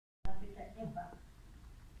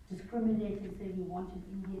discriminate and say we want an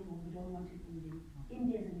Indian or we don't want an Indian.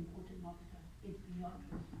 India is an important market. It's beyond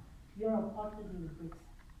trade. Europe partnered with BRICS.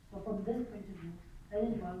 So from this point of view, that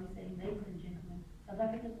is why we're saying, ladies and gentlemen, South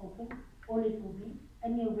Africa is open, all it will be,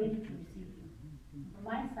 and we are ready to receive you. From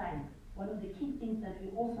my side, one of the key things that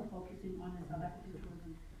we're also focusing on in South African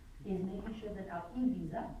tourism is making sure that our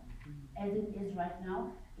e-visa, as it is right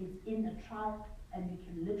now, is in a trial, and we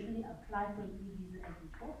can literally apply for an e-visa as we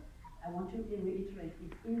talk. I want to reiterate,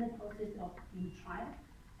 it's in the process of being trialed,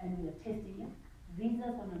 and we are testing it.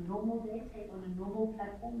 Visas on a normal day, take on a normal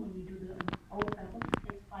platform, when we do the old platform, it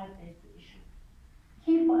takes 5 days to issue.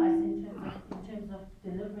 Key for us in terms of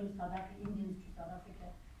delivering Indians to South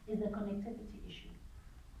Africa is the connectivity issue.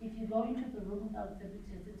 If you go into the room with our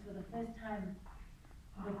exhibitors, it's for the first time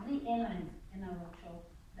the 3 airlines in our roadshow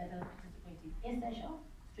that are participating. MEISEA,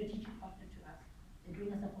 strategic partner to us. They're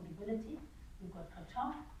doing us affordability. We've got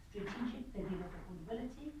Qatar, strategic, they give us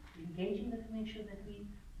affordability. We're engaging them to make sure that we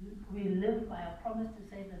live by our promise to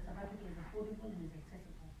say that South Africa is affordable and is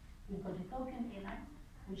accessible. We've got Ethiopian Airlines,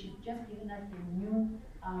 which has just given us a new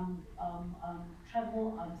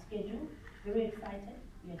travel schedule. Very excited.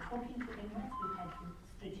 We are talking to Emirates. We've had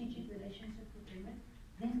strategic relationships with Emirates.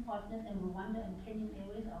 These partners, and Rwanda and Kenyan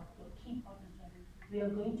Airways are key partners to us. We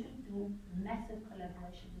are going to do massive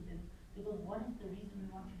collaboration with them, because what is the reason we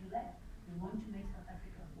want to do that? We want to make South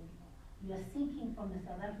Africa affordable. We are seeking from the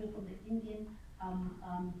Indian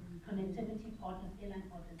connectivity partners, airline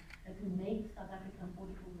partners, that we make South Africa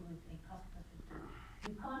affordable with a cost perspective.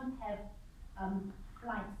 You can't have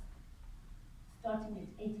flights starting at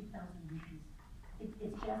 80,000 rupees. It's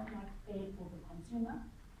just not fair for the consumer.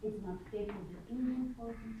 It's not fair for the Indian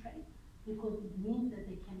tourism trade, because it means that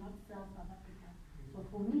they cannot sell South Africa. So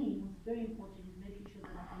for me, what's very important is making sure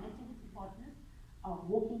that our connectivity partners are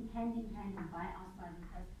working hand in hand and by our side with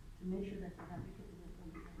us to make sure that South Africa is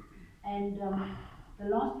affordable. And the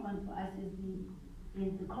last one for us is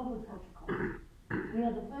the COVID protocol. We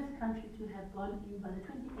are the first country to have gone in by the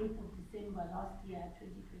 28th of December last year,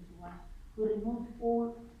 2021. We removed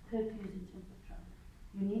all curfews in terms of travel.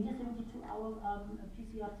 You need a 72-hour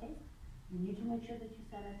PCR test. You need to make sure that you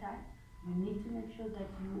sanitize. You need to make sure that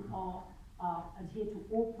you are adhere to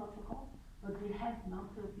all protocols. But we have now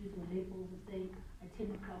curfews or labels of saying at 10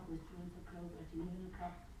 o'clock restaurants are closed, at 11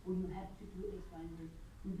 o'clock, or you have to do X, Y, and Z.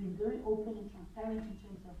 We've been very open and transparent in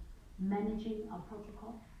terms of managing our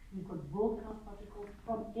protocol. We've got world-class protocols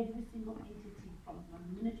from every single entity, from the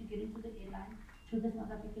minute you get into the airline, to the South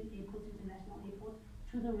African airports, international airports,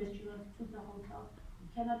 to the restaurants, to the hotels. You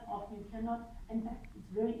cannot offer, you cannot, in fact, it's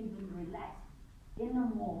very even relaxed. In a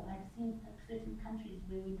mall, I've seen certain countries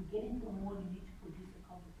where when you get into a mall, you need to produce a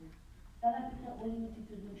COVID test. South Africa, all you need to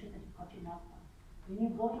do is make sure that you've got your mask on. When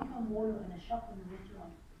you go into a mall or in a shop or a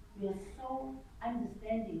restaurant, we are so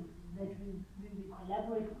understanding that we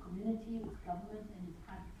collaborate with community, with government, and with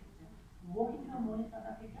private sector. You walk into a mall in South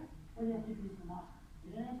Africa, all you have to do is the mask.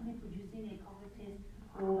 You don't have to be producing a COVID test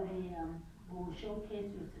or or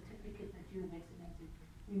showcase your certificate that you're vaccinated.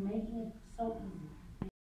 We're making it so easy.